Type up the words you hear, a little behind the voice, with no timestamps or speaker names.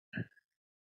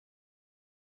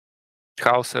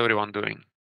How's everyone doing?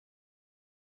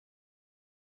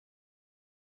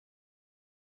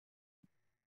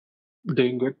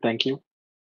 Doing good, thank you.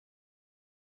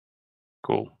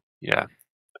 Cool. Yeah.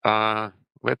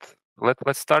 Let's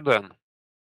start then.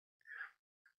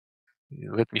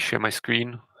 Let me share my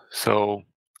screen. So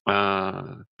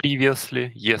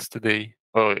previously, yesterday,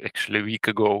 or actually a week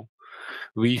ago,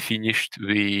 we finished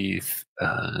with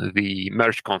the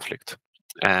merge conflict,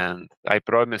 and I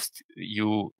promised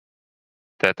you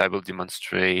that I will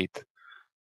demonstrate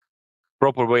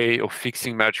proper way of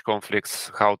fixing merge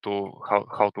conflicts, how to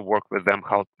work with them,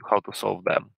 how to solve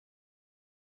them,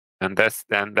 and that's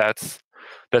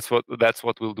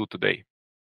what we'll do today.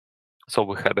 So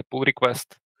we had a pull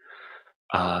request,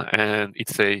 and it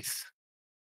says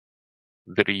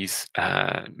there is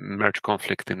a merge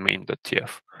conflict in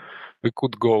main.tf. We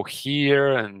could go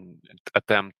here and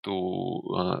attempt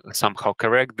to somehow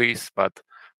correct this, but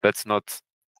that's not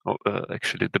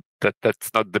actually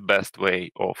that's not the best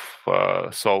way of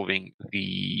solving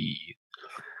the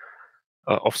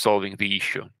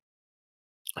issue.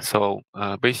 So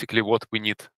basically, what we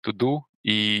need to do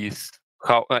is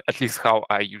at least how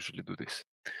I usually do this.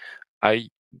 I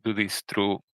do this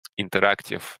through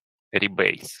interactive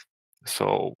rebase.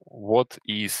 So what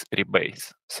is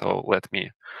rebase? So let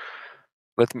me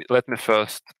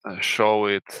first show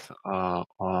it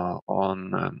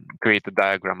on create a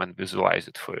diagram and visualize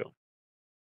it for you.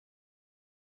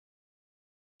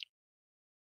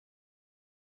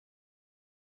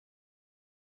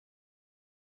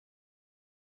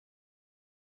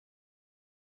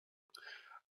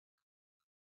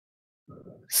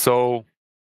 So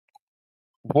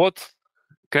what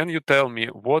can you tell me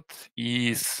what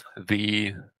is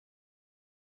the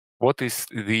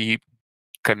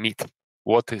commit?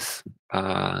 What is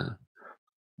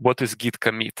git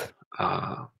commit?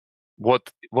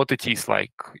 What it is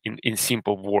like in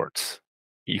simple words,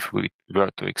 if we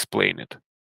were to explain it.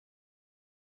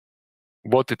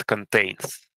 What it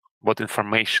contains, what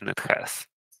information it has.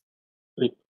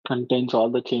 It contains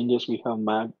all the changes we have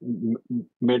made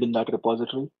in that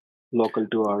repository, local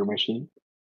to our machine.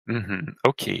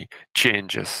 Okay,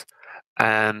 changes.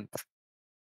 And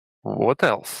what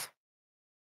else?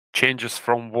 Changes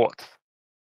from what?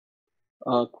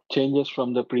 Changes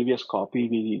from the previous copy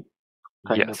we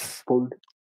kind of pulled.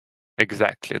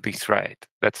 Exactly,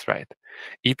 that's right.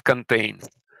 It contains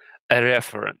a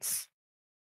reference.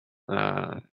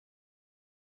 Contains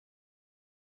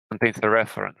a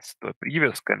reference to a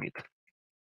previous commit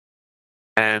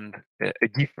and a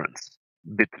difference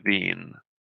between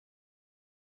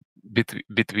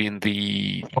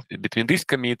this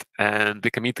commit and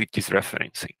the commit it is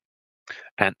referencing.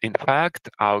 And in fact,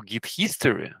 our Git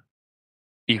history,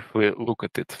 if we look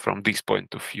at it from this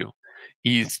point of view,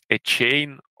 is a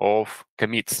chain of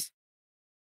commits.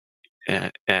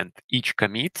 And each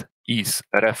commit is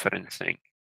referencing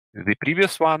the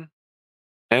previous one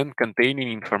and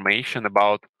containing information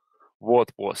about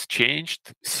what was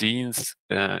changed since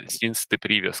the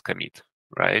previous commit,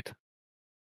 right?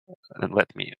 And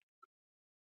let me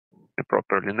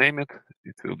properly name it.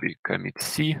 It will be commit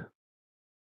C,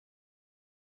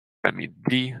 commit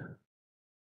D,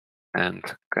 and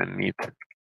commit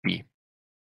B.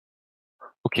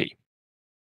 Okay.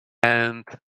 And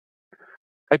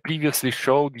I previously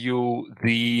showed you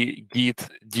the git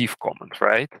diff command,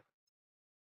 right?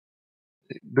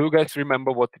 Do you guys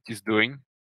remember what it is doing?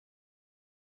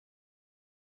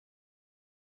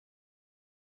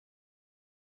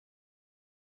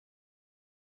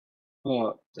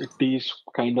 It is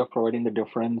kind of providing the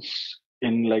difference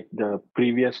in like the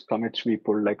previous commits we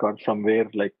pulled, like or from where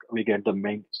like we get the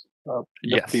main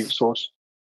Yes, source.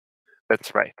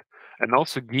 that's right. And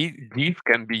also diff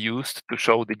can be used to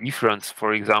show the difference,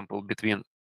 for example, between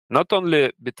not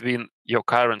only between your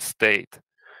current state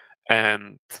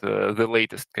and the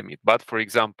latest commit, but for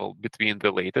example, between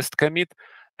the latest commit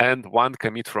and one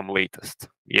commit from latest.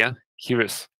 Yeah, here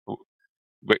is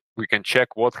we can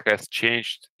check what has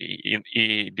changed in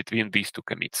between these two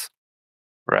commits,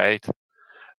 right?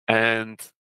 And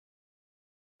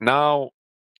now,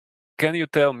 can you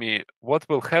tell me what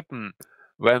will happen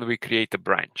when we create a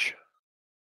branch?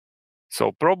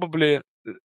 So probably,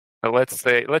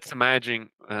 let's imagine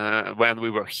when we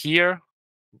were here.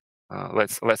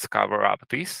 Let's cover up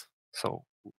this. So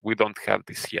we don't have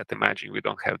this yet. Imagine we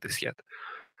don't have this yet.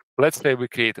 Let's say we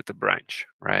created a branch,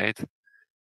 right?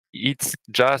 It's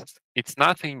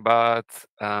nothing but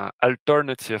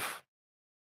alternative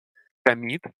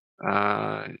commit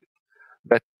that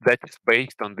is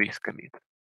based on this commit.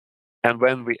 And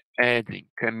when we adding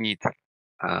commit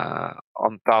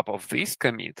on top of this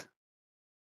commit,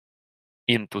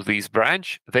 into this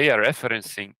branch, they are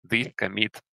referencing this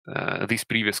commit, this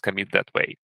previous commit that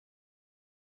way.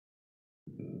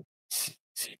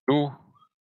 C2,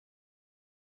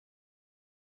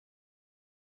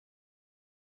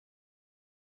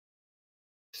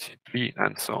 C3,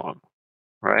 and so on,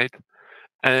 right?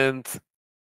 And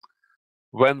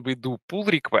when we do pull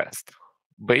request,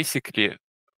 basically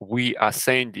we are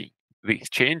sending these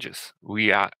changes,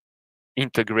 we are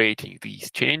integrating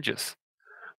these changes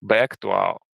back to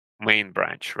our main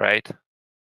branch, right?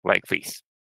 Like this.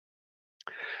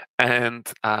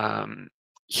 And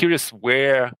here is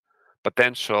where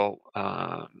potential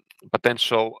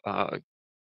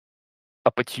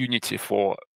opportunity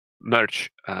for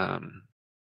merge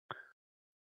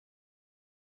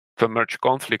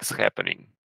conflicts happening,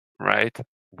 right?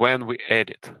 When we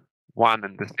edit one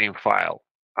and the same file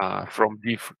from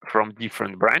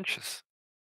different branches,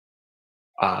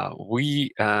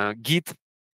 Git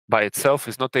by itself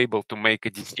is not able to make a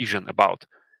decision about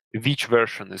which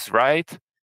version is right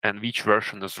and which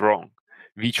version is wrong,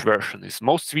 which version is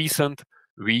most recent,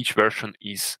 which version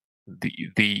is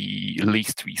the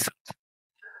least recent.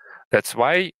 That's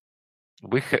why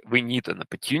we need an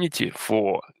opportunity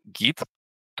for Git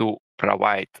to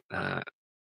provide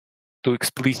to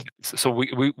explicit. So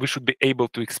we should be able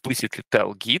to explicitly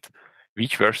tell Git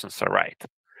which versions are right.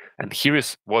 And here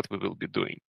is what we will be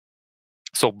doing.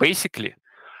 So basically,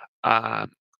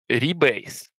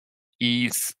 Rebase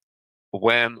is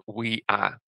when we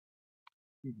are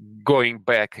going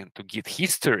back into Git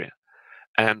history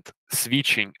and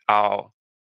switching our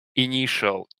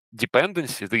initial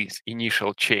dependency, this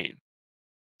initial chain.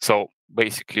 So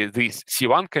basically, this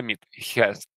C1 commit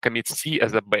has commit C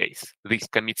as a base. This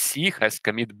commit C has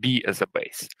commit B as a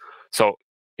base. So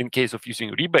in case of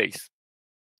using Rebase,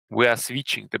 we are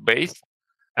switching the base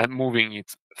and moving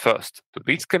it first to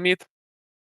this commit,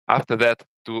 after that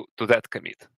to that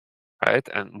commit, right?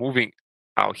 And moving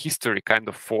our history kind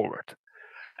of forward.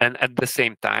 And at the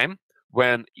same time,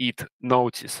 when it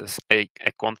notices a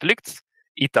conflict,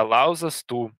 it allows us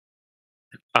to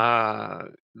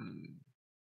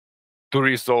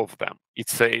resolve them. It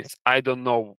says, I don't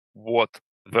know what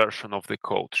version of the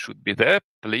code should be there.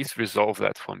 Please resolve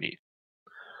that for me.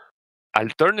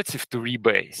 Alternative to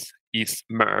Rebase is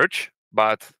merge,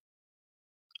 but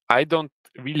I don't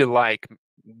really like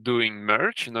doing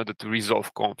merge in order to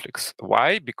resolve conflicts.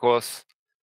 Why? Because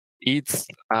it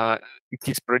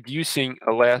is producing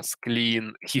a less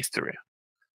clean history.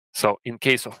 So in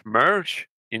case of merge,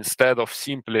 instead of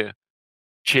simply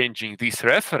changing this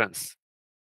reference,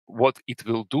 what it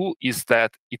will do is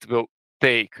that it will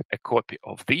take a copy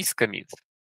of these commits.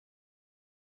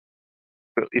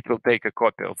 It will take a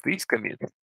copy of these commits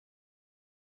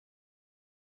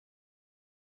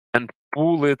and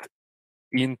pull it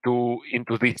into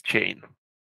this chain.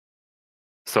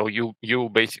 So you'll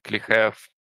basically have,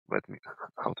 let me,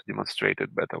 how to demonstrate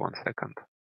it better, 1 second.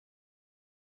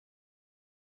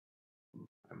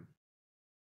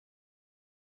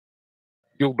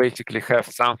 You'll basically have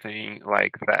something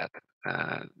like that,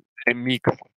 a mix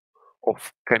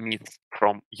of commits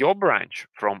from your branch,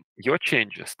 from your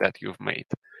changes that you've made,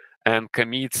 and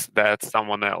commits that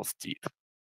someone else did.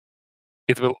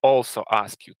 It will also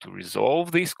ask you to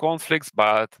resolve these conflicts,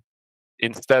 but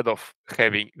instead of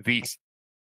having this,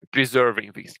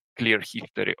 preserving this clear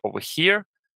history over here,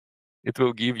 it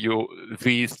will give you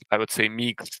these, I would say,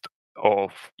 mixed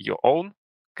of your own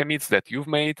commits that you've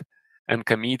made and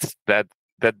commits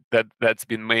that's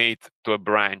been made to a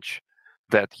branch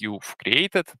that you've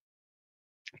created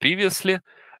previously,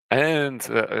 and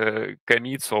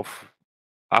commits of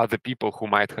other people who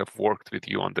might have worked with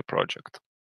you on the project.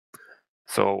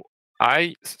 So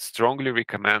I strongly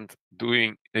recommend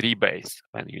doing Rebase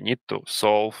when you need to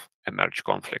solve a merge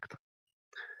conflict.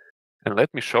 And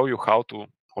let me show you how to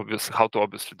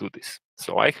obviously do this.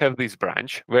 So I have these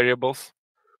branch variables.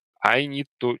 I need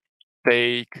to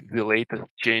take the latest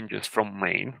changes from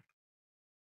main,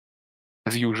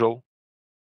 as usual.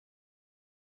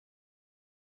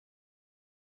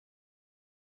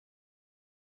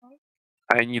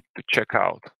 I need to check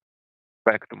out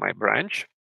back to my branch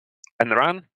and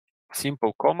run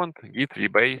simple command git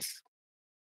rebase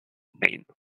main.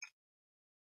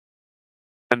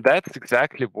 And that's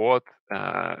exactly what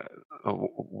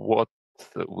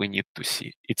we need to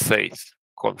see. It says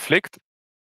conflict,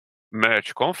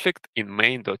 merge conflict in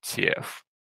main.cf.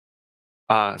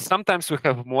 Sometimes we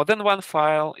have more than one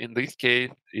file. In this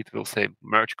case, it will say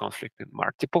merge conflict in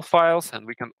multiple files, and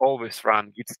we can always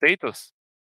run git status,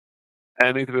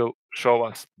 and it will show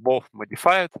us both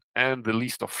modified and the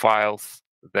list of files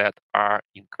that are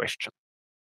in question.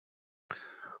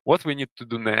 What we need to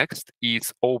do next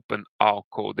is open our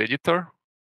code editor.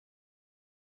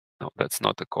 No, that's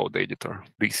not a code editor.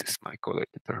 This is my code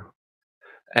editor.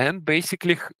 And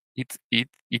basically, it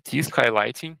is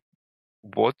highlighting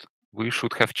what we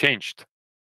should have changed.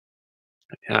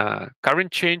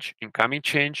 Current change, incoming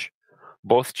change,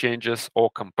 both changes, or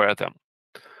compare them.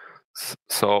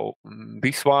 So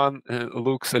this one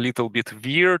looks a little bit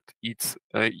weird. It's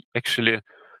actually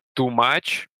too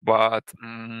much, but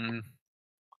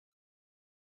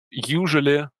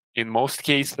usually, in most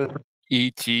cases,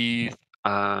 it is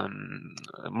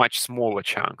much smaller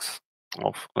chunks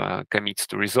of commits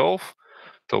to resolve.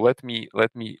 So let me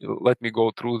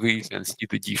go through this and see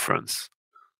the difference.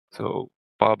 So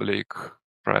public,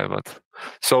 private.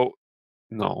 So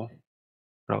no,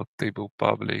 route table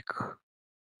public.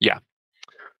 Yeah.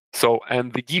 So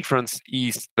and the difference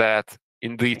is that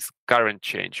in this current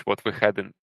change, what we had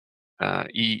in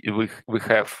we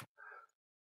have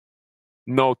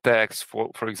no tags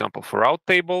for example for route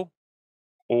table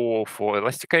or for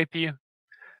elastic IP,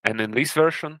 and in this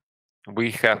version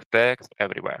we have tags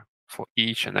everywhere for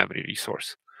each and every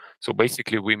resource. So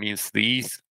basically we means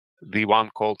the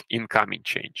one called incoming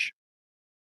change.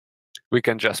 We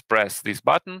can just press this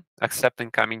button, accept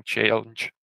incoming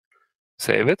change,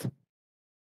 save it.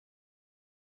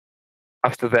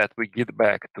 After that, we get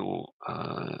back to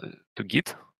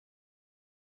Git,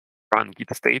 run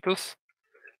git status,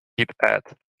 git add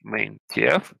main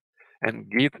tf, and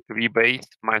git rebase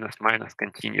 --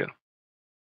 continue,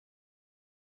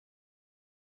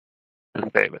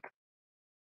 and save it.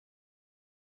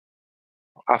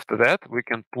 After that, we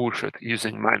can push it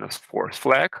using -force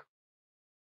flag.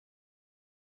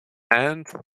 And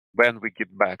when we get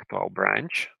back to our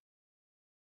branch,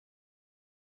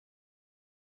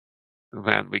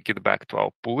 when we get back to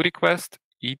our pull request,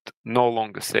 it no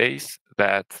longer says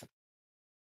that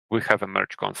we have a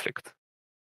merge conflict.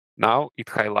 Now it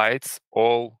highlights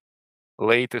all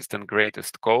latest and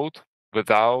greatest code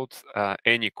without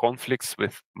any conflicts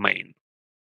with main.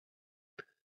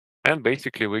 And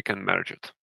basically we can merge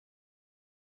it.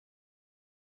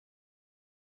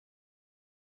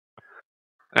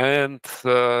 And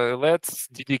let's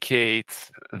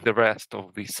dedicate the rest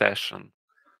of the session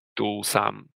to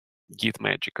some Git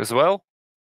magic as well.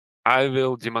 I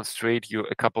will demonstrate you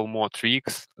a couple more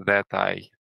tricks that I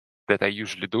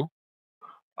usually do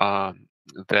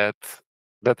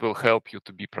that will help you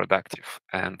to be productive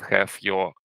and have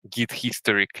your Git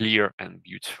history clear and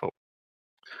beautiful.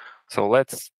 So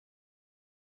let's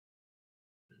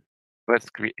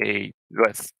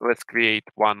create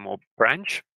one more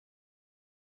branch.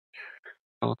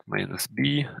 Node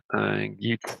 -b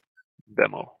git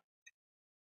demo.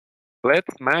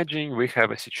 Let's imagine we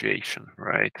have a situation,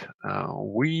 right?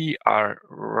 We are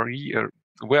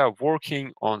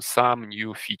working on some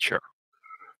new feature.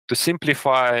 To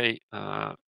simplify,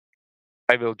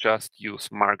 I will just use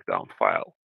Markdown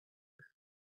file.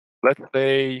 Let's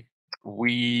say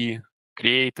we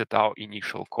created our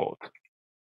initial code.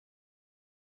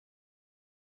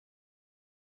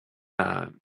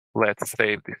 Let's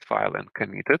save this file and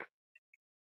commit it.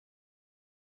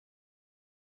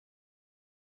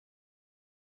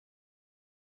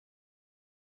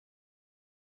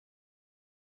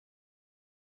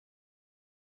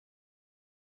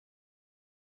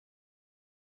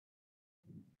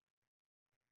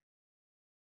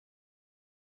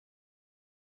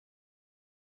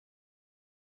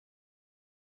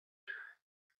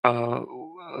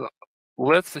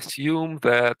 Let's assume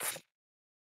that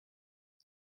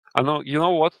you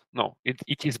know what? No,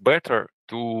 it is better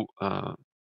to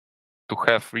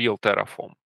have real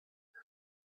Terraform.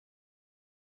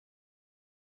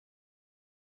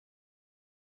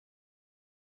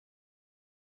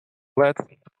 Let's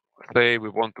say we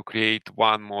want to create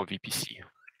one more VPC.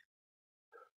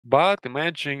 But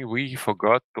imagine we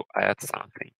forgot to add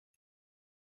something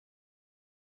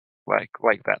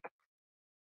like that.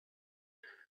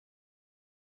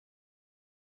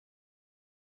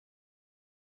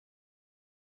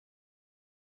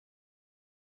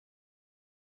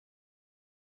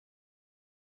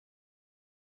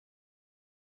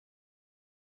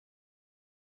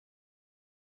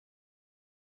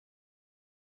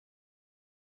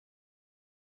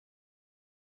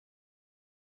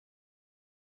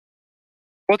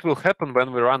 What will happen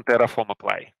when we run Terraform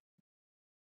apply?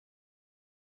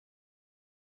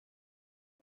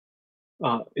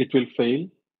 It will fail.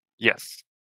 Yes,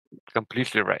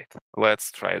 completely right.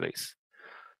 Let's try this.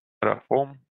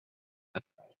 Terraform.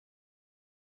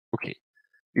 Okay.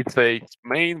 It says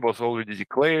main was already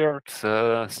declared.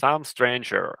 Some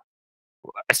strange error.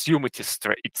 Assume it is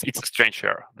it's a strange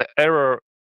error. The error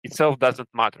itself doesn't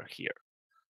matter here.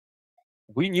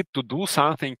 We need to do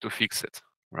something to fix it,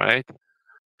 right?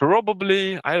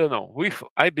 Probably, I don't know.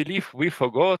 I believe we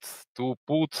forgot to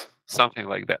put something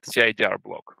like that, CIDR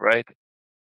block, right?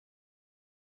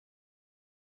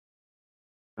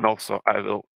 And also, I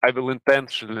will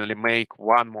intentionally make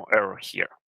one more error here.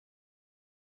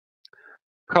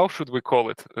 How should we call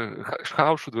it?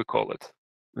 How should we call it?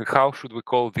 How should we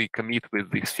call the commit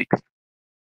with this fix?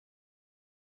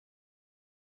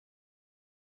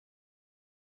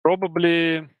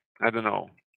 Probably, I don't know,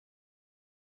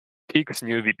 fix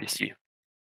new VPC,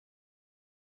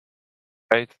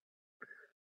 right?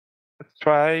 Let's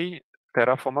try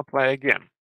Terraform apply again.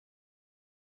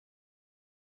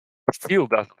 Still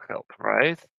doesn't help,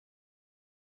 right?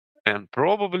 And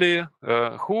probably,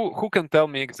 who can tell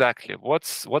me exactly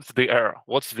what's the error?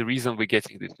 What's the reason we're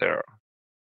getting this error?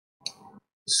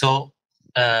 So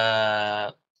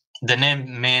the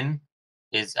name main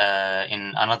is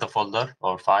in another folder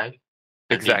or file.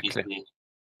 Exactly.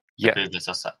 Yeah. Yeah.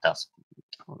 Task.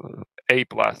 A+.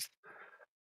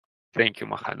 Thank you,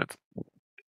 Mohammed.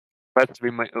 Let's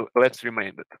remind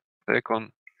it.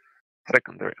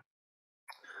 Secondary.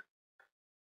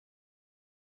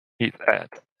 Git add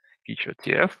feature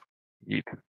tf, git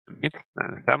commit,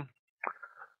 and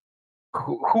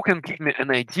who can give me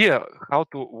an idea how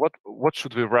to what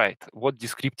should we write? What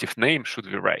descriptive name should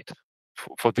we write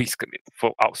for this commit,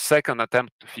 for our second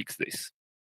attempt to fix this?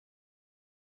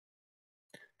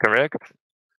 Correct?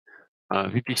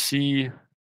 VPC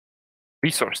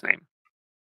resource name.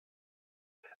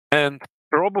 And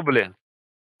probably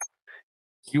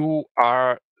you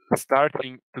are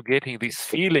starting to getting this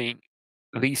feeling,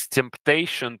 this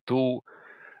temptation to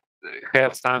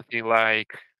have something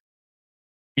like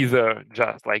either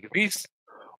just like this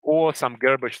or some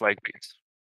garbage like this,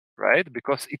 right?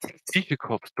 Because it's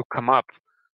difficult to come up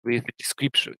with a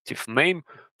descriptive name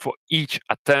for each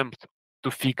attempt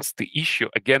to fix the issue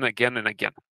again, and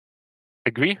again.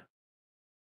 Agree?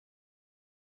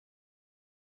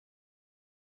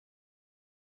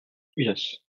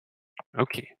 Yes.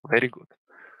 Okay, very good.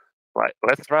 Right,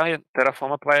 let's try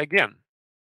Terraform apply again.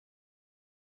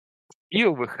 Here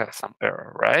we have some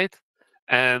error, right?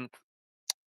 And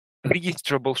this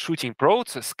troubleshooting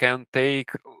process can take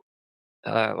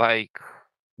like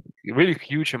a really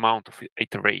huge amount of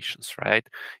iterations, right?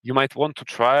 You might want to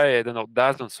try, I don't know,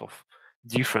 dozens of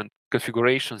different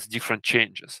configurations, different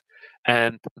changes.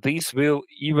 And this will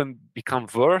even become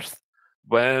worse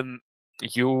when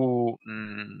you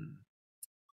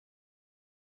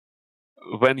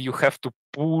have to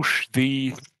push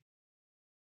the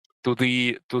to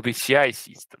the CI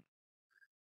system.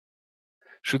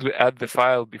 Should we add the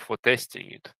file before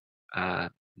testing it?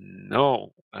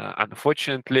 No,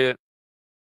 unfortunately.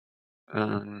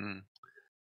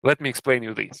 Let me explain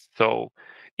you this. So,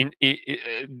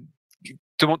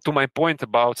 to my point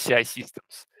about CI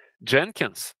systems,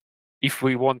 Jenkins, if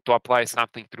we want to apply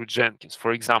something through Jenkins,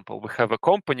 for example, we have a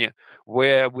company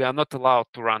where we are not allowed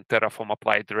to run Terraform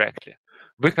apply directly.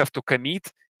 We have to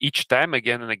commit each time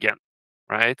again and again,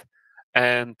 right?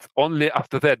 And only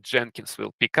after that, Jenkins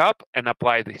will pick up and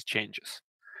apply these changes.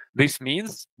 This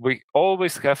means we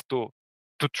always have to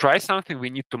try something, we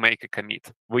need to make a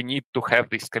commit. We need to have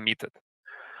this committed.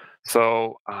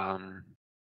 So 1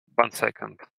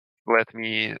 second. Let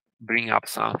me bring up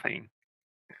something.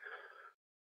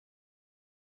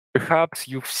 Perhaps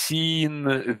you've seen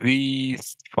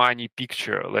this funny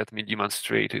picture. Let me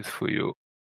demonstrate it for you.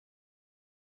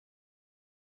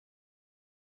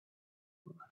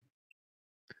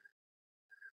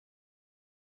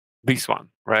 This one,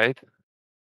 right?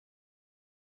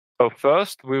 So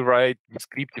first we write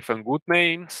descriptive and good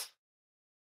names,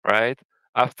 right?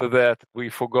 After that, we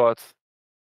forgot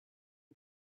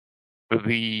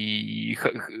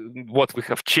what we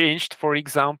have changed, for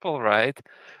example, right?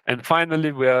 And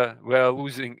finally, we are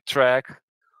losing track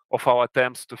of our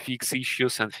attempts to fix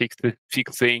issues and fix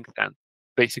things. And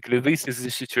basically, this is the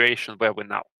situation where we're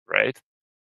now, right?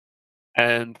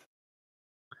 And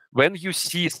when you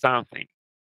see something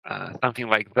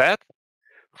like that,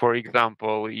 for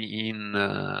example, in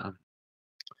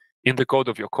the code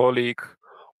of your colleague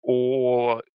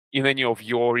or in any of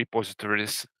your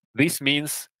repositories, this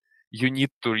means you need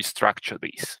to restructure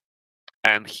this.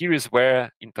 And here is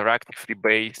where interactive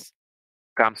Rebase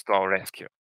comes to our rescue.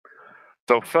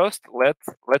 So first,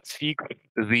 let's fix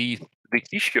this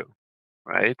issue,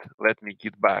 right? Let me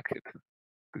get back it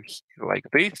like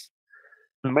this.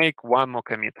 Make one more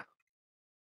commit.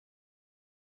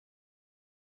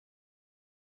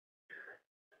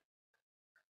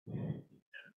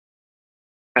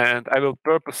 And I will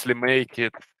purposely make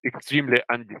it extremely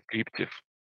undescriptive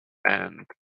And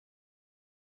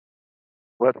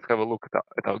let's have a look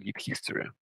at our Git history.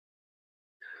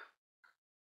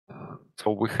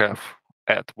 So we have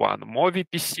add one more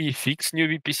VPC, fix new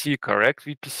VPC, correct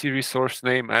VPC resource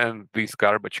name, and this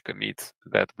garbage commit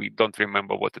that we don't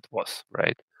remember what it was,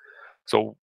 right?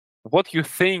 So what you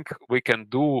think we can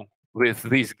do with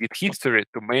this Git history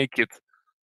to make it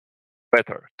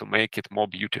better, to make it more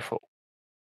beautiful?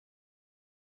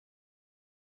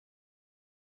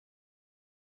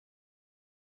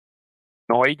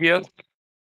 No ideas?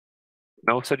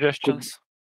 No suggestions?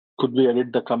 Could we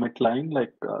edit the commit line,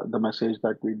 like the message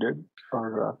that we did?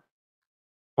 Or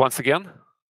Once again,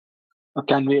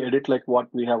 can we edit like what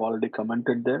we have already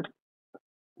commented there?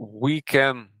 we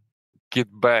can get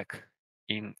back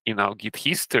in our Git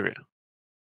history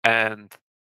and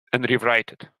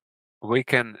rewrite it. We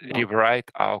can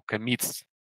rewrite our commits.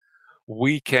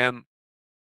 We can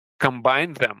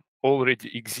combine them,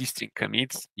 already existing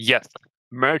commits. Yes,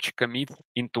 merge commits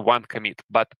into one commit,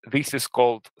 but this is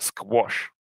called squash.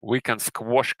 We can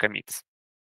squash commits.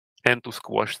 And to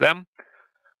squash them,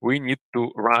 we need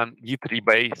to run git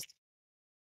rebase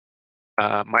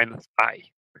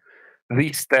 -i.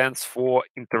 This stands for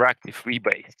interactive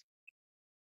rebase.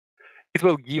 It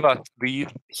will give us the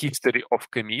history of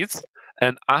commits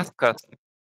and ask us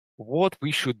what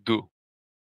we should do.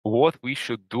 What we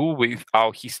should do with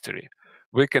our history.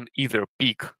 We can either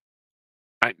pick,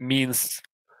 means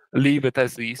leave it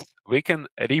as is. We can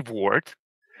reward.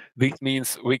 This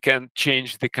means we can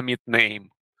change the commit name,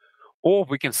 or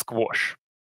we can squash.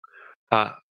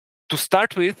 To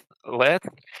start with, let's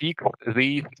fix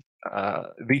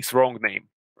this wrong name,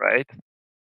 right?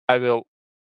 I will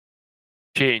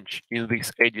change in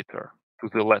this editor to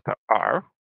the letter R.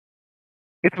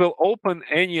 It will open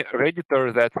any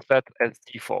editor that's set as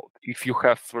default. If you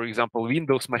have, for example,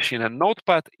 Windows machine and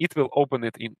Notepad, it will open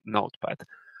it in Notepad.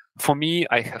 For me,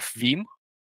 I have Vim.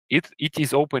 It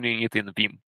is opening it in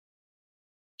Vim.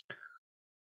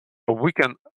 We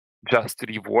can just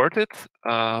reword it.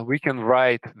 We can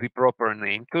write the proper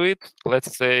name to it.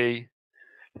 Let's say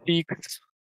fix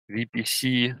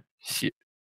VPC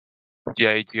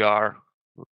CIDR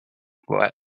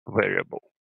variable.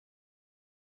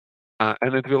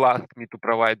 And it will ask me to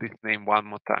provide this name one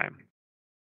more time.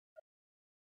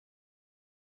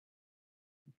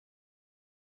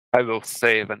 I will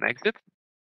save and exit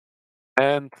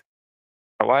and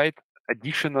provide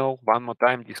additional one more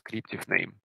time descriptive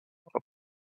name.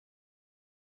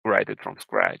 Write it from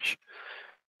scratch.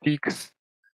 Fix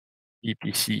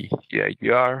VPC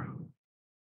CIDR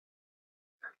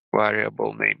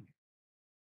variable name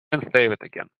and save it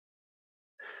again.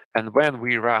 And when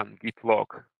we run git log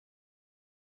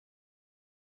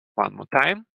one more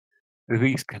time,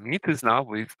 this commit is now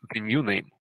with the new name.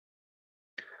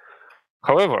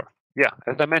 However, yeah,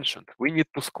 as I mentioned, we need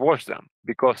to squash them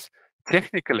because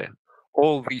technically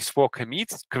all these 4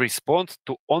 commits correspond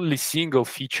to only single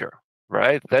feature,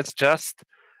 right? That's just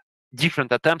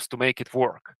different attempts to make it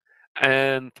work.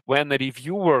 And when a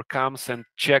reviewer comes and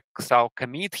checks our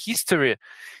commit history,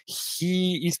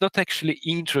 he is not actually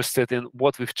interested in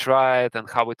what we've tried and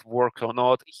how it worked or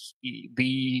not.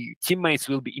 The teammates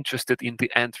will be interested in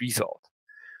the end result.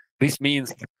 This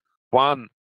means one,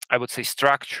 I would say,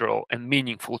 structural and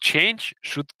meaningful change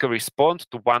should correspond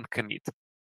to one commit,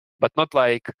 but not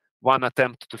like one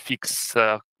attempt to fix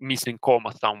missing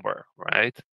comma somewhere,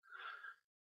 right?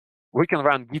 We can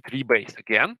run git rebase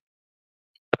again.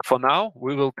 But for now,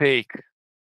 we will take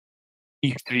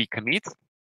these 3 commits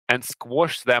and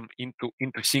squash them into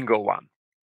single one.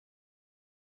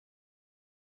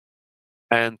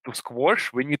 And to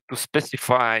squash, we need to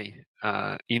specify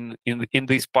in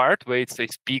this part where it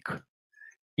says pick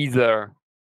either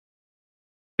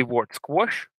the word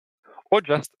squash or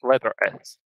just letter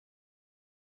S.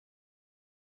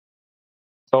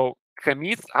 So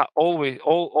commits are always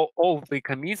all the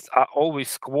commits are always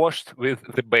squashed with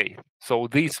the base. So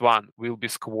this one will be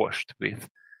squashed with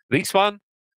this one.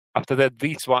 After that,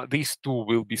 these 2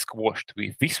 will be squashed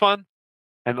with this one,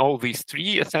 and all these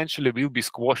 3 essentially will be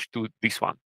squashed to this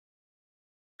one.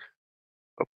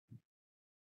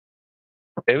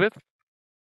 Save it.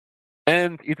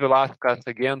 And it will ask us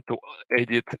again to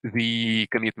edit the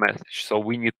commit message. So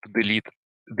we need to delete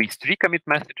these 3 commit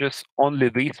messages. Only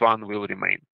this one will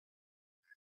remain.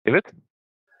 Save it.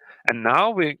 And now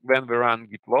when we run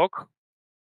git log,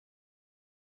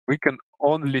 we can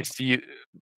only see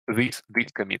this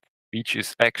commit, which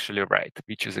is actually right,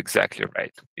 which is exactly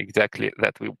right, exactly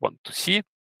that we want to see,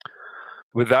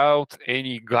 without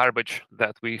any garbage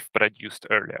that we've produced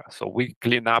earlier. So we've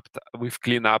cleaned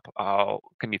up our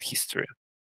commit history.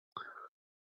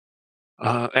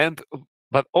 And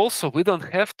But also we don't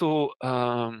have to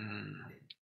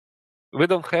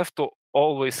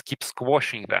always keep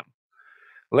squashing them.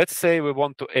 Let's say we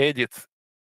want to edit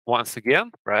once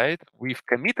again, right? We've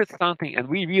committed something and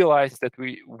we realize that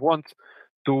we want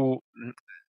to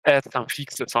add some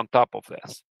fixes on top of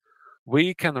this.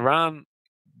 We can run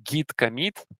git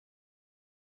commit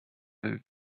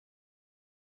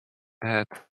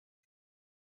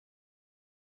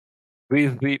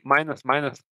with the --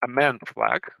 amend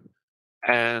flag,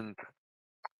 and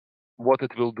what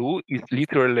it will do is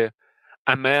literally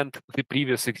amend the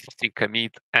previous existing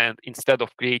commit, and instead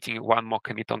of creating one more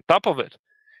commit on top of it,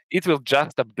 it will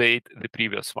just update the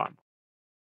previous one.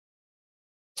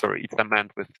 Sorry, it's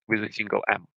amend with a single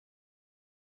M.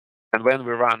 And when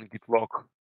we run git log,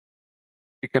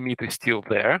 the commit is still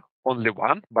there, only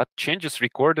one, but changes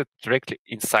recorded directly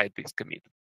inside this commit.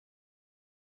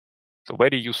 So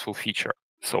very useful feature.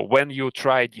 So when you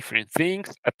try different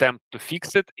things, attempt to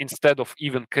fix it, instead of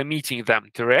even committing them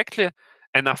directly,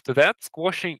 and after that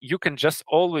squashing, you can just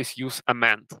always use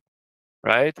amend,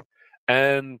 right?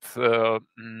 And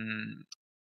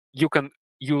you can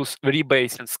use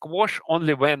rebase and squash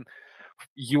only when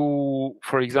you,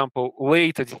 for example,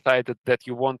 later decided that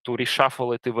you want to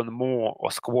reshuffle it even more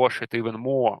or squash it even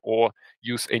more or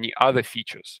use any other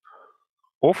features.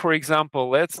 Or for example,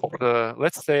 let's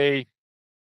say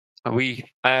we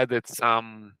added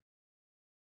some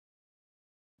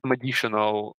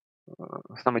additional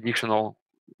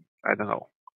I don't know,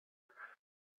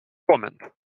 comment,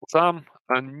 some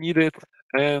unneeded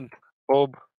and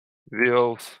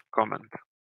obvious comment,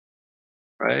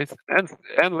 right?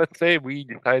 And let's say we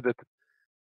decided to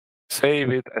save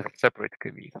it as a separate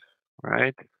commit,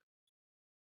 right?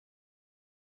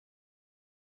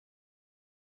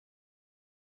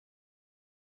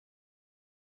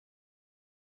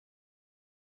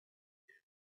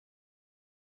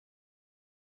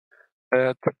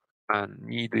 Add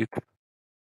unneeded.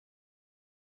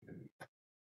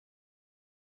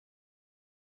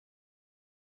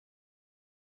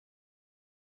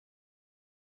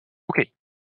 Okay.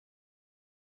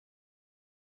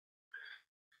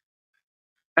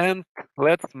 And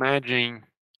let's imagine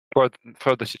for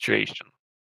the situation.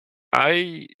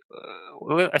 I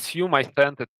assume I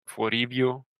sent it for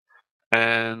review,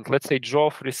 and let's say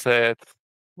Geoffrey said,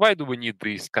 "Why do we need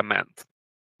this comment?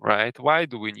 Right? Why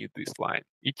do we need this line?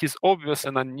 It is obvious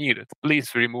and unneeded.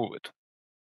 Please remove it."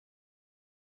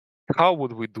 How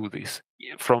would we do this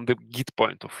from the Git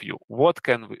point of view? What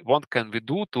can we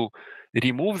do to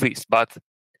remove this but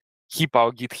keep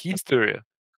our Git history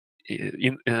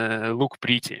look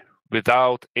pretty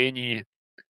without any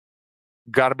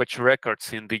garbage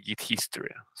records in the Git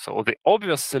history? So the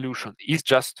obvious solution is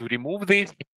just to remove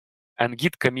this and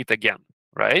git commit again,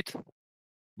 right?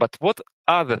 But what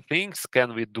other things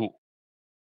can we do?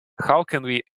 How can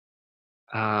we,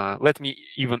 let me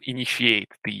even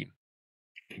initiate the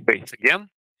base again.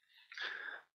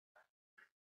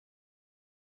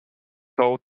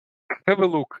 So have a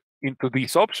look into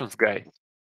these options, guys,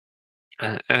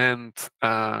 and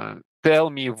tell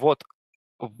me what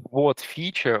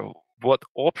feature, what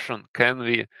option can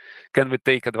we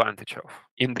take advantage of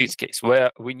in this case,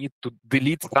 where we need to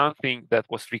delete something that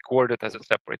was recorded as a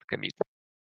separate commit.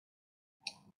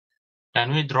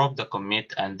 Can we drop the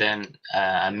commit and then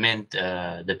amend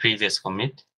the previous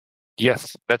commit?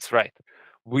 Yes, that's right.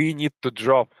 We need to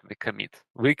drop the commit.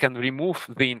 We can remove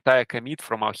the entire commit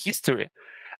from our history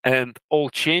and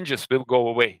all changes will go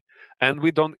away. And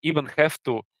we don't even have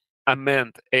to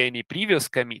amend any previous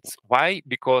commits. Why?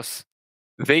 Because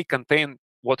they contain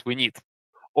what we need.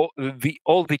 All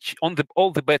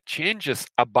the bad changes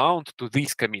are bound to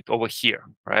this commit over here,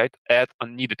 right? Add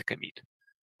unneeded commit.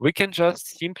 We can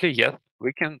just simply, yes,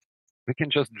 we can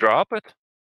just drop it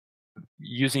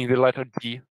using the letter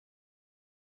D.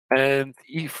 And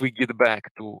if we get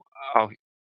back to our,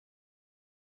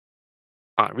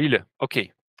 really?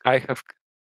 Okay, I have,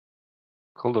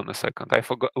 hold on a second. I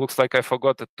forgot, looks like I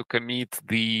forgot to commit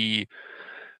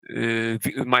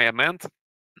my amend,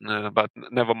 but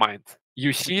never mind.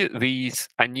 You see these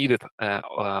unneeded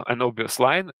an obvious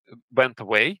line went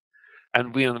away,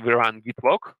 and when we run git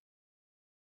log,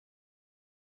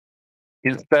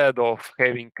 instead of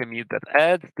having commit that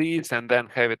adds this and then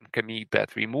having commit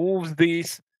that removes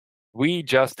this, we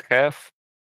just have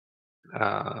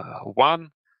one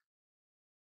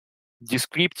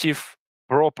descriptive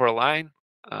proper line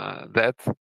that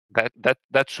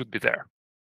should be there.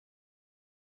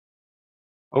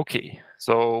 Okay,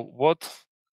 so what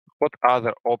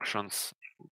other options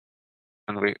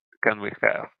can we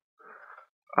have?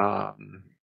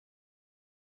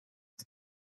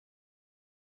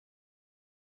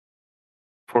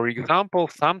 For example,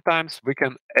 sometimes we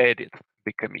can edit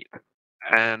the commit.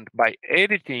 And by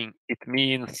editing, it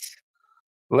means,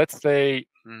 let's say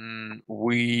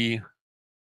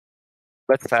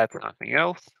let's add something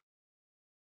else.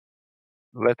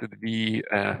 Let it be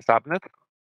a subnet.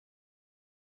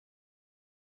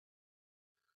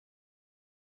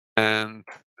 And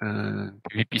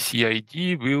VPC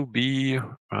ID will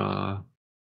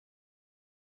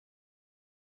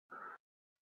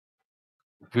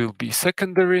be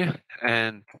secondary,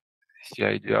 and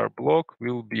CIDR block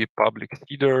will be public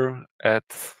header at,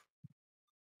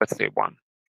 let's say, 1.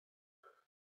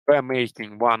 We're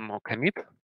making one more commit.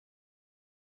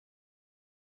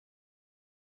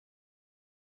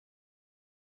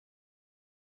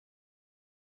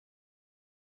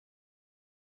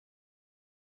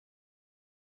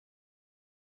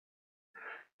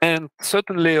 And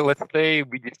certainly, let's say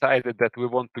we decided that we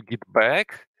want to get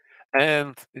back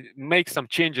and make some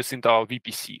changes into our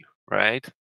VPC, right?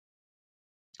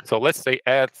 So let's say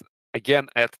add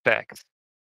tags.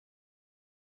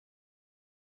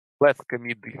 Let's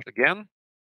commit this again.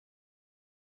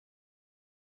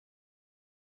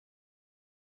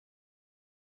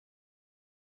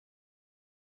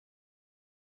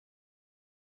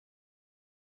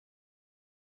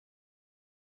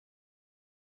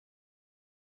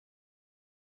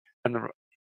 And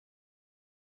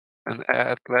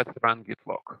let's run git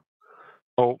log.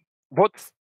 So what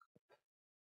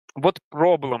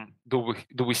problem do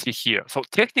we see here? So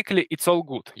technically, it's all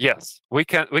good. Yes, we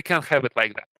can have it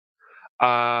like that.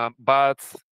 But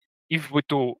if we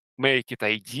to make it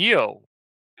ideal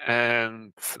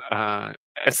and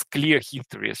as clear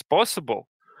history as possible,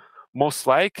 most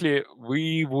likely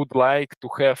we would like to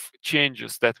have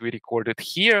changes that we recorded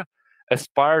here as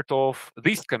part of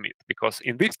this commit, because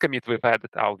in this commit we've added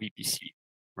our VPC,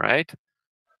 right?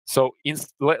 So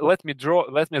let me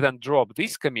then drop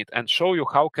this commit and show you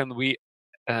how can we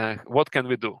what can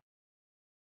we do.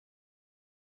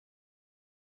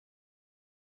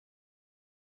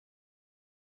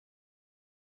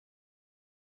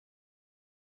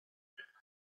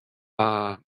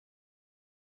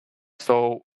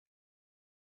 So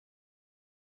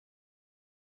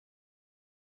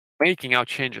making our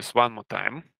changes one more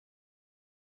time.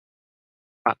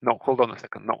 No, hold on a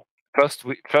second. No, first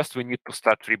we need to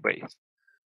start Rebase.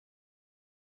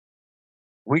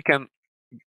 We can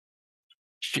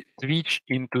switch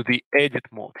into the edit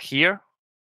mode here.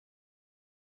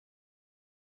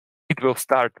 It will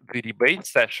start the Rebase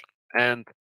session, and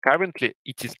currently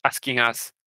it is asking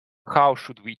us how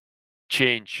should we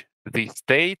change the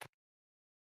state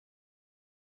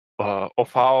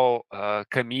of our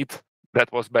commit that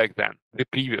was back then, the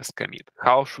previous commit.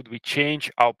 How should we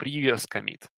change our previous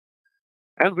commit?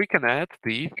 And we can add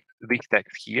this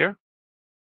text here.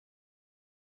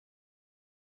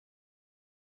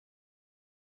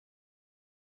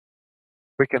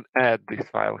 We can add this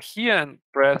file here and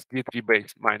press git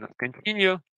rebase minus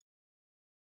continue.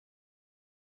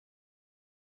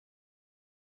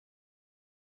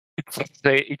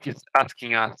 It is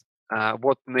asking us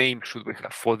what name should we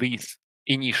have for this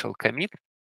initial commit.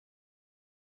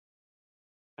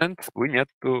 And we need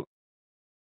to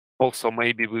also,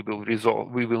 maybe we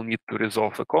will need to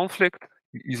resolve a conflict.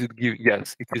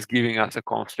 Yes, it is giving us a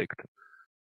conflict.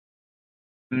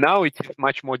 Now it is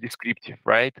much more descriptive,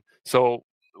 right? So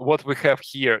what we have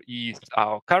here is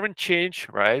our current change,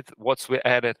 right? What we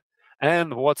added,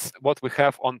 and what we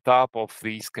have on top of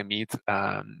this commit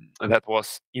that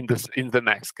was in the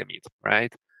next commit,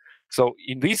 right? So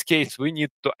in this case, we need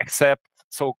to accept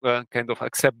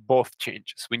accept both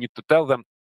changes. We need to tell them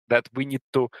that we need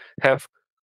to have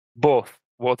both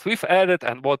what we've added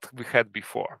and what we had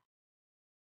before.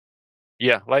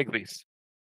 Yeah, like this.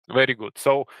 Very good.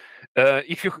 So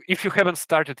if you haven't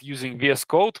started using VS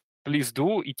Code, please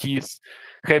do. It is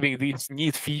having this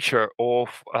neat feature of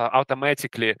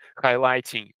automatically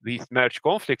highlighting these merge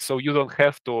conflicts, so you don't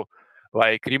have to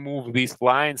like remove these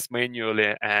lines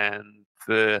manually, and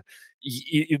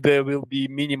there will be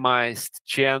minimized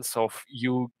chance of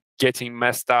you getting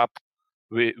messed up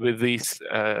with these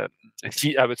I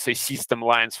would say system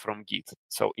lines from Git.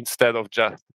 So instead of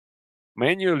just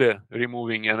manually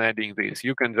removing and adding this,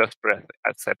 you can just press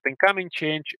accept incoming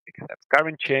change, accept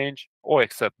current change, or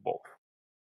accept both.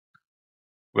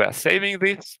 We are saving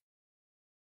this.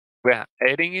 We are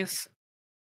adding it.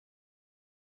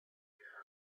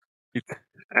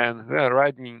 And we are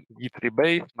writing git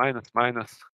rebase minus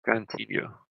minus continue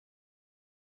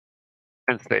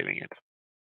and saving it.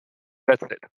 That's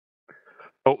it.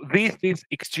 So this is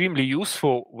extremely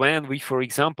useful when we, for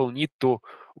example, need to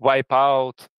wipe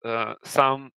out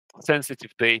some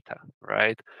sensitive data,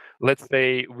 right? Let's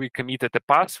say we committed a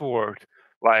password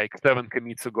like 7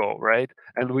 commits ago, right?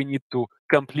 And we need to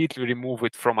completely remove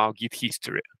it from our Git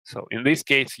history. So in this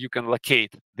case, you can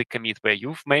locate the commit where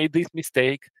you've made this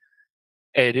mistake,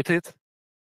 edit it,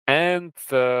 and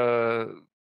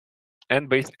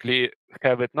basically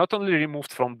have it not only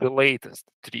removed from the latest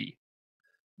tree,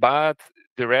 but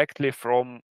directly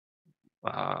from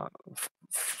the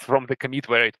commit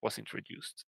where it was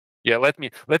introduced. Yeah, let me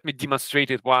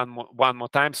demonstrate it one more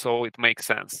time so it makes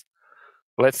sense.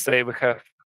 Let's say we have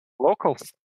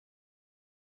locals,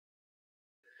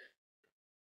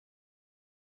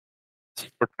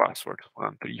 secret password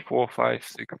 1 3 4 5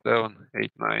 6 7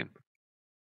 8 9,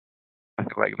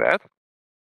 something like that.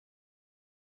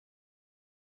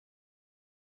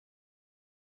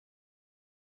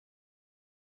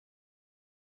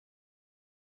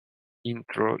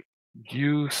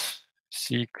 Introduce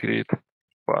secret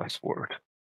password.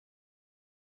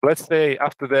 Let's say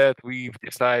after that we've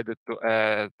decided to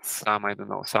add some, I don't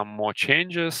know, some more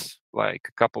changes, like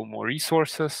a couple more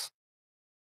resources.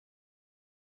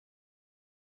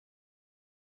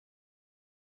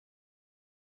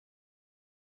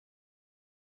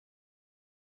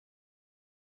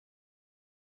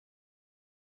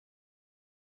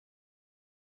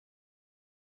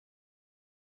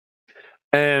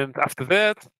 And after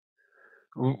that,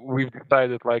 we've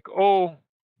decided like, oh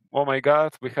my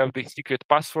God, we have the secret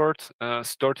password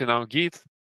stored in our Git.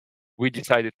 We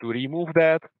decided to remove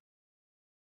that,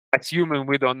 assuming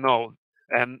we don't know,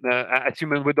 and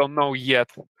assuming we don't know yet,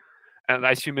 and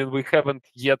assuming we haven't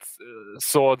yet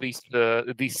saw this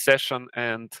session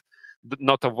and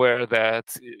not aware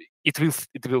that it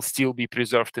will still be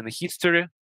preserved in the history.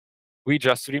 We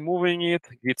just removing it.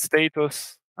 Git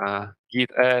status,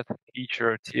 git add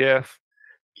feature tf,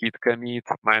 git commit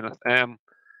 -m,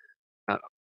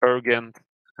 urgent,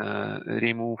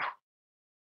 remove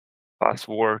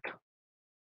password.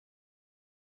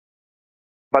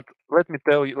 But let me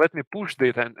tell you, let me push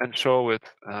it and show it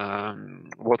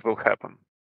what will happen.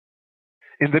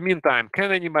 In the meantime,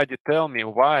 can anybody tell me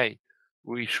why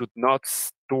we should not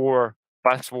store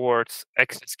passwords,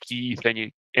 access keys,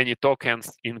 any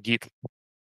tokens in Git?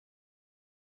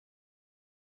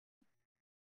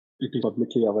 It is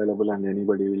publicly available and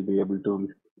anybody will be able to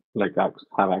like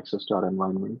have access to our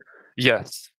environment.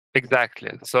 Yes,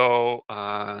 exactly. So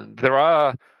there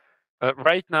are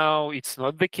right now it's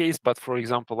not the case, but for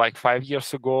example, like 5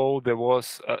 years ago, there were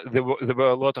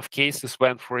a lot of cases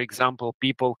when, for example,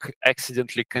 people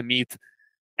accidentally commit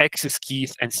access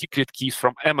keys and secret keys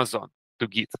from Amazon to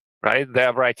Git. Right? They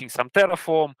are writing some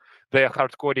Terraform. They are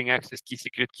hard coding access key,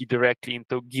 secret key directly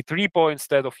into Git repo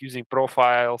instead of using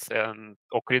profiles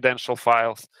or credential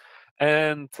files.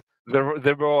 And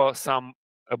there were some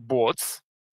bots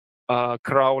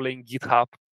crawling GitHub,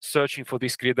 searching for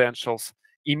these credentials.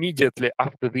 Immediately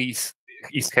after this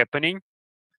is happening,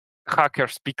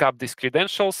 hackers pick up these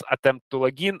credentials, attempt to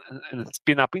log in, and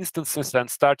spin up instances and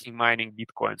starting mining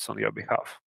Bitcoins on your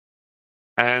behalf.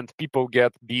 And people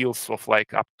get bills of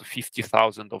like up to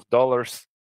 $50,000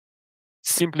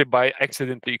 simply by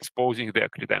accidentally exposing their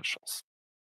credentials.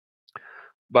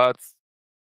 But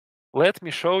let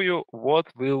me show you what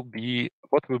we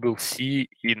will see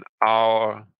in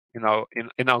our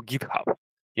GitHub.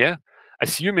 Yeah,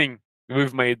 assuming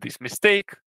we've made this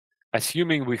mistake,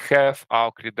 assuming we have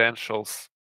our credentials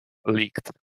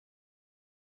leaked.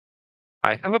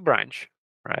 I have a branch,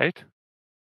 right?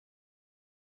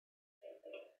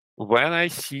 When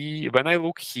I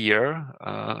look here,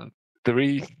 there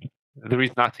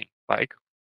is nothing, like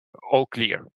all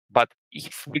clear. But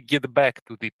if we get back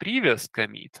to the previous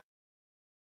commit,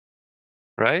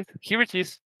 right? Here it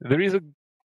is. There is a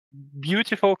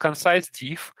beautiful, concise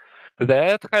div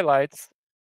that highlights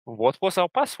what was our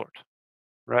password,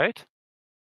 right?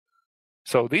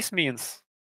 So this means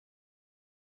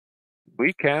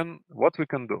what we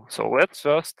can do. So let's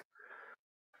first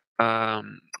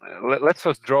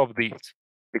drop this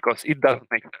because it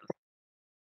doesn't make sense.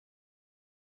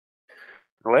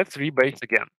 Let's rebase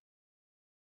again.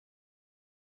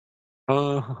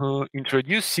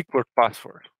 Introduce secret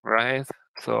password, right?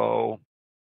 So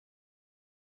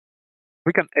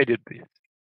we can edit this.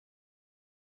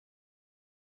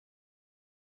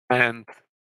 And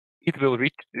it will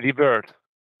revert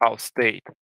our state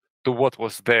to what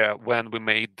was there when we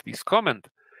made this comment.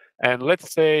 And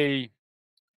let's say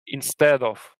instead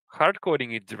of hard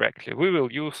coding it directly, we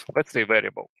will use, let's say,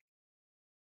 variable.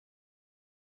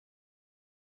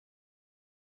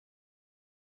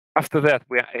 After that,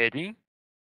 we are adding.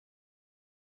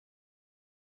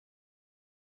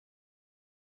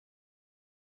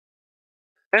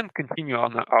 and continue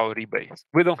on our rebase.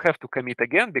 We don't have to commit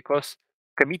again because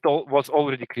commit was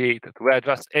already created. We are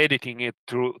just editing it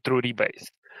through rebase.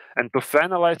 And to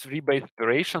finalize rebase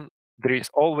operation, there is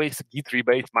always git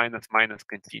rebase minus minus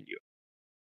continue.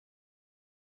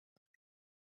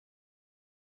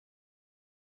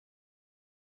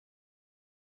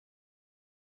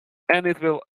 And it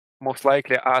will most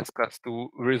likely ask us to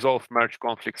resolve merge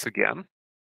conflicts again.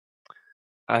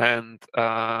 And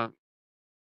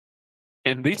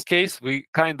in this case, we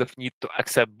kind of need to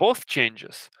accept both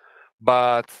changes,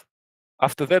 but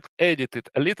after that, edit it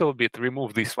a little bit,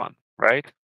 remove this one,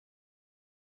 right?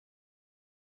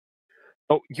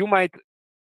 So you might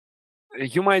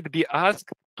be asked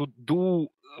to do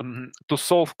to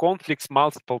solve conflicts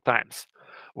multiple times.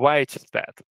 Why is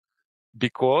that?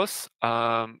 Because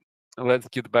let's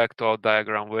get back to our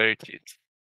diagram where it is.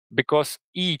 Because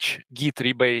each git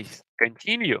rebase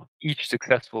continue, each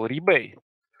successful rebase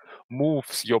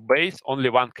moves your base only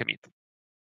one commit.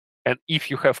 And if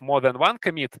you have more than one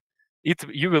commit,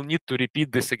 you will need to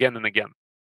repeat this again and again.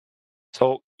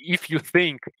 So if you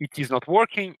think it is not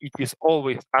working, it is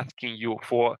always asking you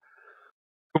to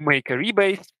make a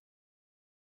rebase.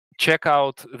 Check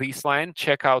out this line,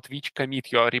 check out which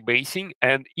commit you are rebasing,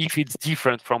 and if it's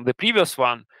different from the previous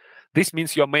one, this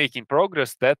means you're making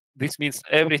progress. This means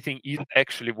everything is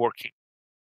actually working.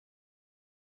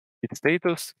 Git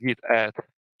status, git add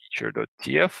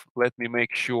feature.tf. Let me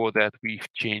make sure that we've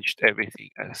changed everything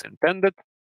as intended.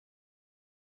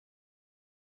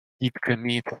 Git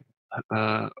commit.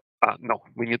 No,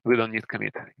 we don't need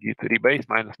commit. Git rebase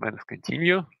minus minus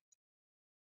continue.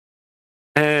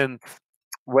 And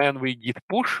when we git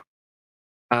push,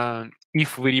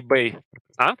 if we rebase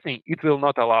something, it will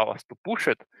not allow us to push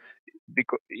it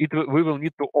because we will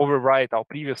need to overwrite our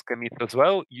previous commit as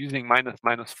well using minus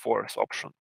minus force option.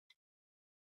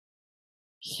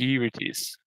 Here it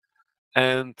is.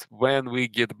 And when we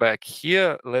get back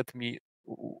here,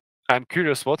 I'm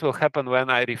curious what will happen when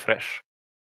I refresh.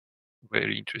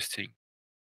 Very interesting.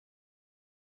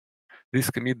 This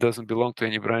commit doesn't belong to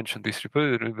any branch in this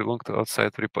repository, it belongs to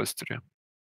outside repository.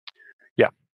 Yeah,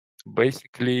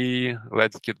 basically,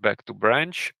 let's get back to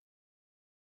branch.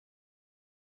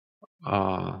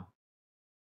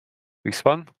 This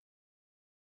one.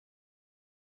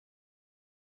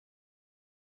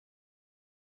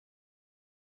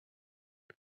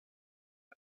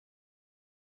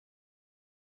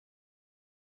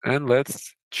 And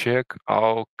let's check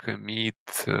our commit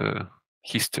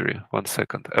history. 1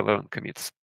 second, 11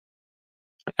 commits.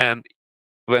 And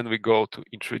when we go to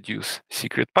introduce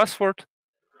secret password,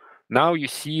 now you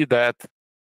see that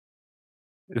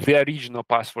the original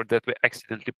password that we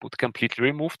accidentally put completely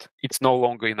removed. It's no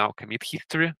longer in our commit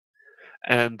history.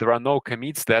 And there are no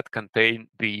commits that contain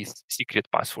this secret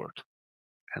password.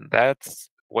 And that's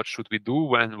what should we do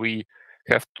when we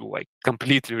have to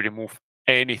completely remove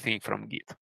anything from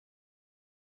Git.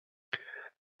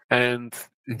 And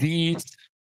these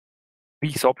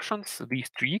options, these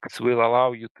tweaks will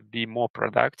allow you to be more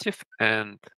productive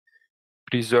and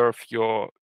preserve your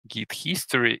Git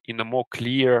history in a more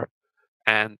clear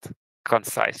and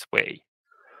concise way.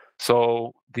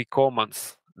 So the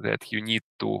commands that you need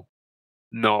to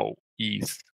know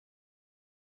is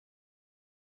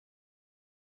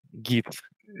git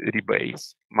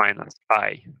rebase minus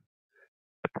I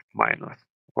minus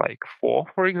 4,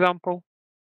 for example,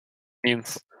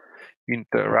 means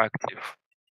interactive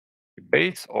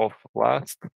rebase of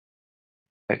last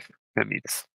 5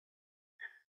 commits.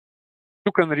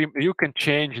 You can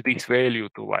change this value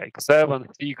to 7,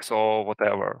 6, or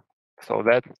whatever. So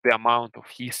that's the amount of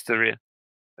history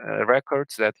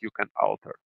records that you can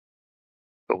alter.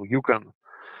 So you can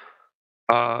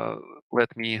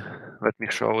let me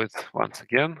show it once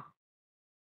again.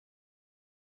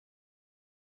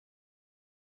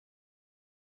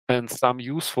 And some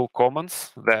useful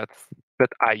commands that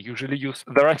I usually use.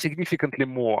 There are significantly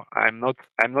more. I'm not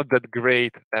that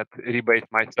great at Rebase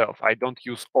myself. I don't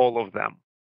use all of them.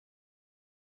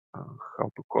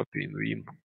 How to copy in Vim?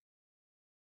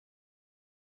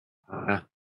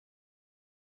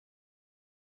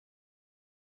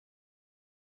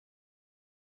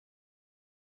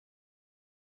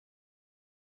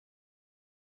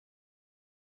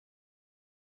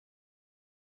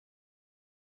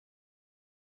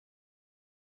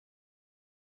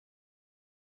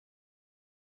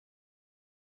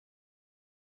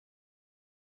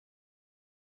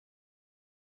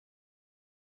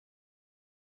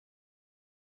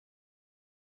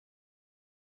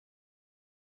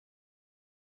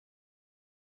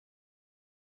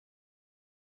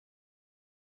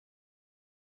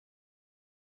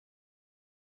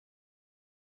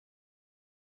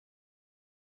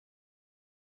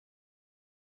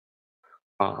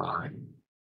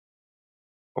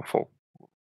 awful.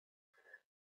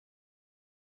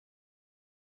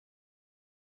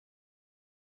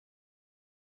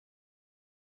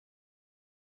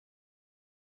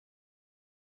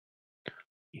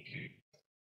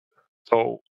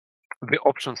 So the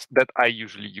options that I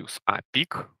usually use are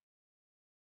pick,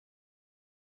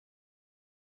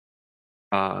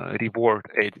 reward,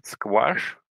 edit,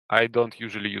 squash. I don't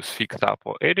usually use fix up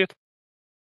or edit,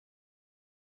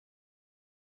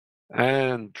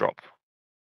 and drop.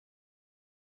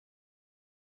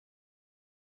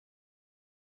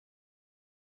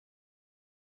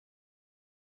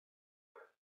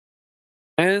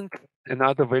 And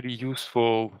another very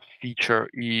useful feature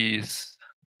is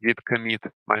git commit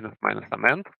minus minus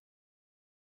amend.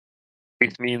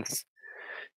 This means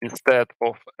instead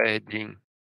of adding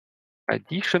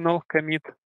additional commit,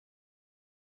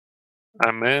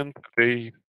 amend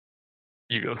the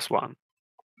previous one.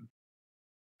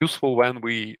 Useful when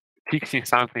we fixing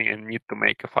something and need to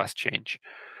make a fast change.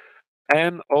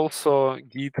 And also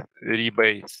git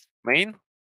rebase main.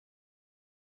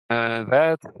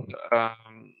 That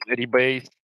rebase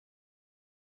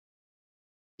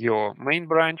your main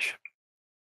branch,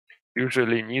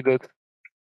 usually needed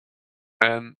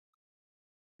and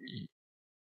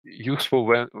useful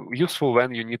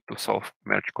when you need to solve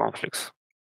merge conflicts.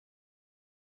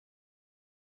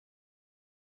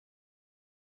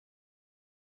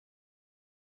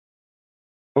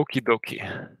 Okie dokie.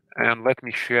 And let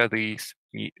me share this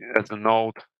as a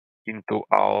note into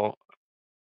our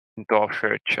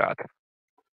shared chat.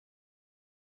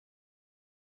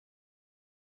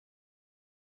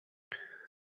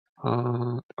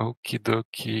 Okie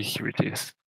dokie, here it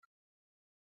is.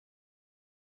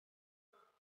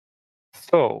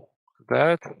 So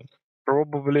that's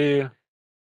probably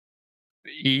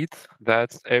it.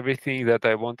 That's everything that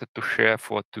I wanted to share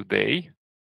for today.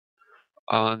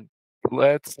 And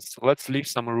let's leave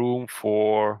some room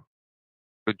for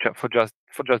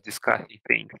just discussing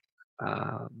things.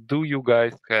 Do you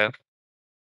guys have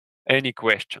any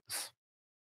questions?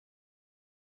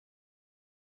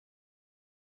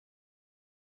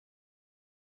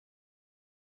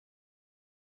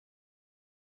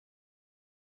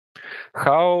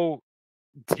 How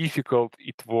difficult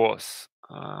it was?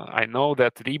 I know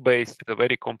that Rebase is a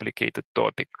very complicated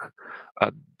topic.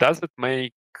 Does it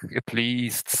make at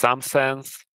least some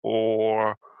sense,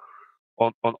 or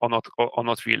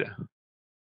not really?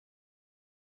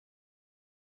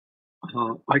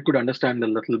 I could understand a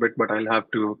little bit, but I'll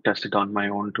have to test it on my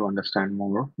own to understand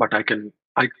more. But I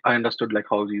understood like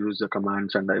how to use the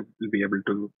commands, and I will be able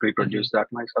to reproduce that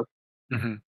myself.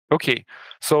 Okay,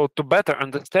 so to better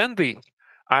understand this,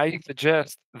 I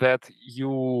suggest that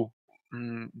you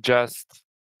just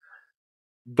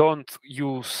don't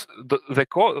use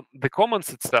the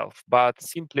comments itself, but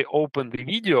simply open the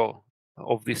video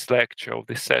of this lecture, of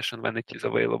this session when it is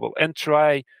available, and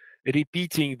try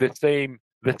repeating the same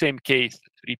case,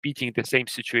 repeating the same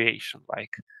situation,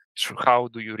 like how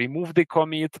do you remove the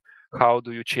commit, how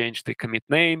do you change the commit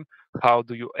name, how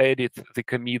do you edit the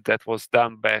commit that was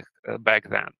done back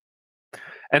then.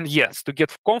 And yes, to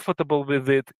get comfortable with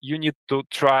it, you need to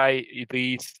try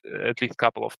these at least a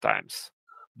couple of times.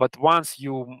 But once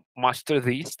you master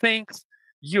these things,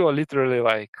 you are literally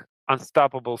like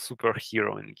unstoppable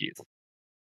superhero in Git.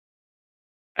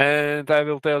 And I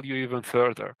will tell you even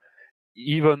further,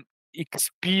 even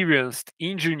experienced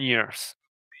engineers,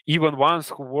 even ones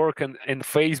who work in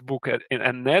Facebook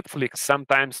and Netflix,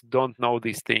 sometimes don't know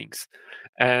these things.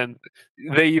 And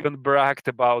they even bragged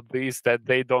about this, that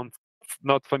they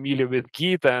not familiar with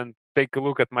Git, and take a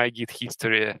look at my Git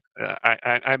history.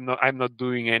 I'm not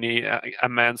doing any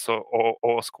amends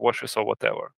or squashes or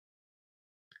whatever.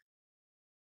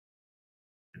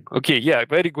 Okay, yeah,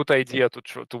 very good idea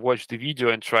to watch the video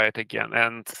and try it again.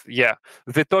 And yeah,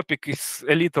 the topic is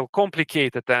a little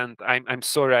complicated, and I'm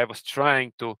sorry, I was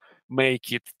trying to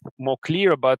make it more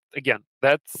clear, but again,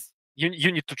 that's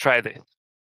you need to try this.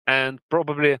 And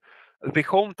probably the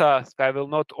home task, I will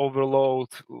not overload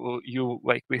you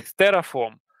like with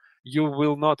Terraform. You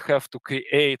will not have to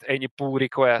create any pull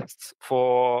requests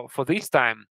for this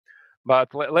time, but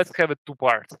let's have it two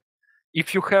parts.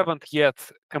 If you haven't yet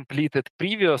completed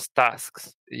previous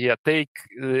tasks, yeah, take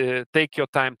your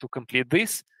time to complete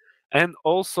this, and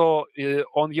also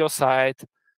on your side,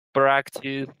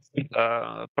 practice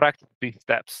these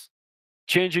steps: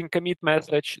 changing commit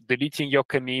message, deleting your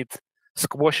commit,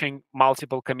 squashing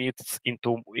multiple commits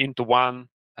into one,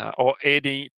 or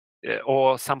adding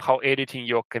or somehow editing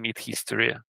your commit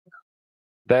history.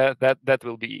 That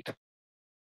will be it.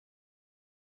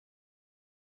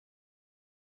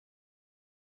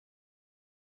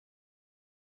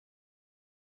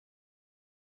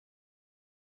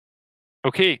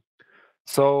 Okay,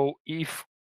 so if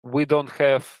we don't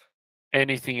have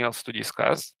anything else to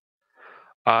discuss,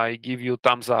 I give you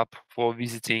thumbs up for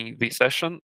visiting this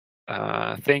session.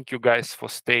 Thank you guys for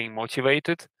staying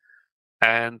motivated.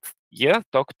 And yeah,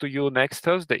 talk to you next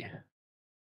Thursday.